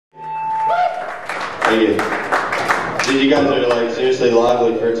Thank you. Dude, you guys are like seriously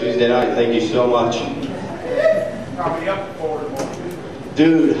lively for a Tuesday night. Thank you so much.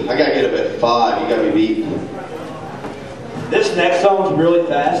 Dude, I gotta get up at 5. You got me beat. This next song's really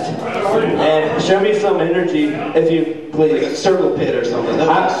fast, and show me some energy if you please. Like a circle pit or something.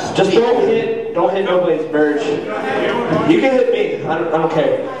 Just don't hit nobody's merge. You can hit me. I don't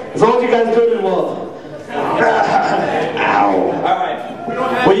care. As long as you guys do it in love. Ow. All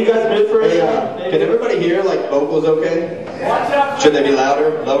right. Will you guys move for can everybody hear like vocals okay? Should they be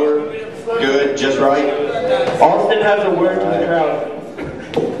louder, lower, good, just right? Austin has a word to the crowd.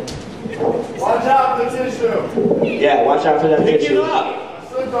 Watch out for the tissue. Yeah, watch out for that tissue. Pick it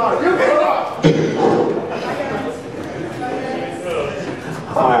up. You pick it up.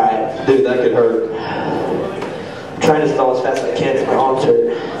 Alright. Dude, that could hurt. I'm trying to stall as fast as I can so my arms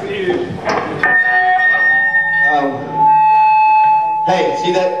hurt. Hey,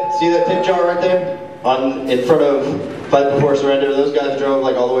 see that tip jar right there? In front of Fight Before Surrender? Those guys drove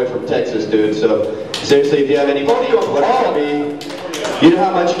like all the way from Texas, dude. So seriously, if you have any money, what it's gonna be. You know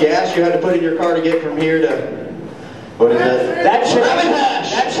how much gas you had to put in your car to get from here to, what is that? That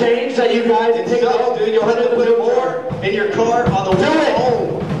change that you guys take off, dude. You'll have to put more in your car on the way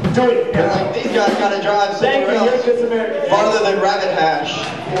home. Do it. Like these guys gotta drive somewhere else farther than Rabbit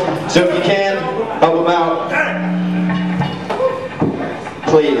Hash. So if you can, help them out.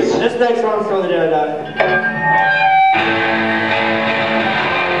 Please. This next one's for the Jedi.